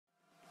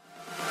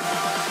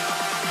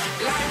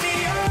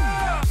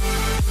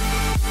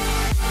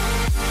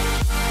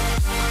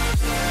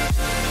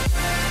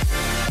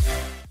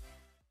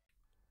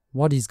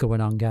What is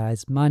going on,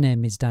 guys? My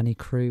name is Danny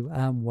Crew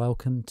and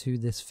welcome to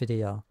this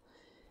video.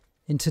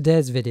 In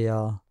today's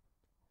video,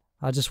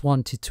 I just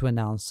wanted to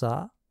announce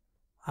that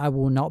I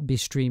will not be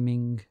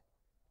streaming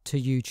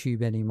to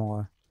YouTube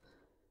anymore.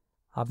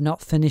 I've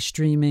not finished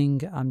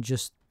streaming, I'm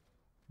just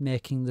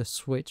making the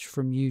switch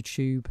from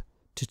YouTube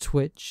to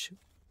Twitch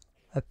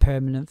a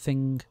permanent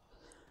thing.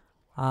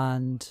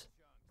 And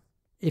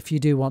if you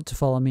do want to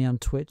follow me on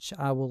Twitch,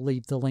 I will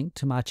leave the link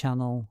to my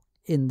channel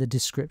in the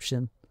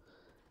description.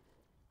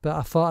 But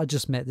I thought I'd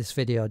just make this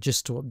video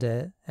just to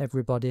update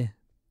everybody.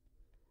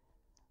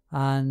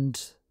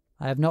 And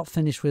I have not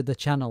finished with the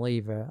channel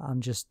either. I'm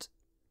just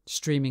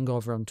streaming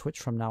over on Twitch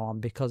from now on,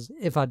 because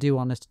if I do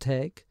want to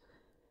take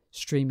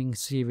streaming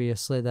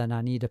seriously, then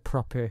I need a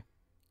proper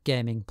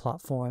gaming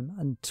platform,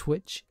 and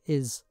Twitch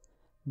is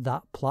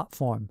that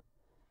platform.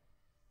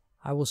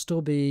 I will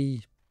still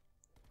be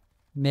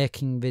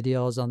making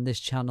videos on this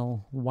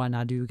channel when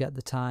I do get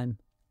the time,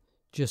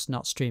 just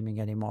not streaming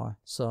anymore.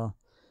 So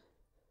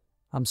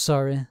I'm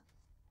sorry,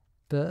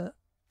 but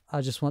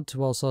I just want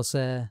to also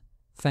say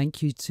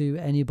thank you to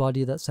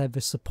anybody that's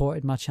ever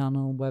supported my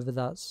channel, whether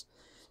that's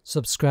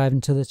subscribing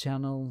to the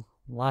channel,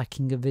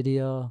 liking a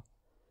video,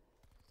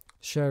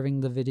 sharing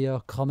the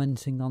video,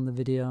 commenting on the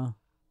video,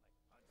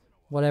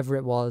 whatever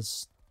it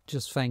was,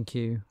 just thank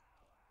you.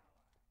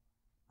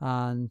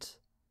 And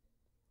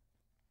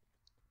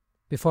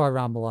before I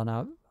ramble on,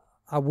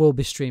 I will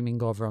be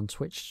streaming over on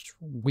Twitch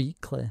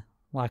weekly,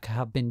 like I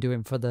have been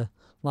doing for the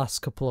last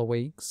couple of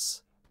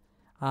weeks,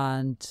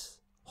 and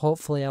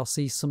hopefully I'll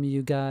see some of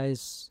you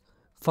guys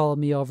follow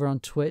me over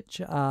on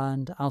Twitch,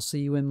 and I'll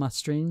see you in my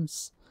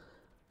streams.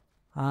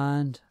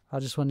 And I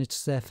just wanted to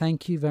say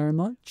thank you very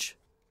much.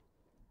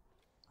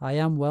 I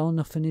am well,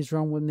 nothing is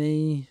wrong with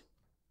me.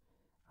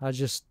 I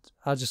just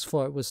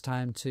thought it was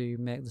time to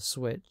make the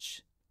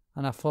switch,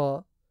 and I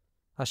thought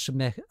I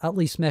should at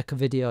least make a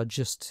video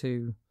just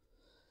to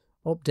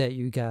update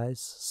you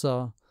guys.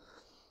 So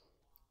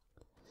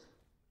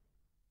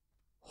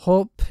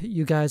hope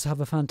you guys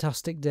have a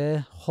fantastic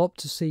day. Hope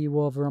to see you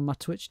over on my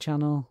Twitch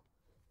channel.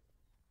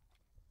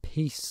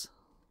 Peace.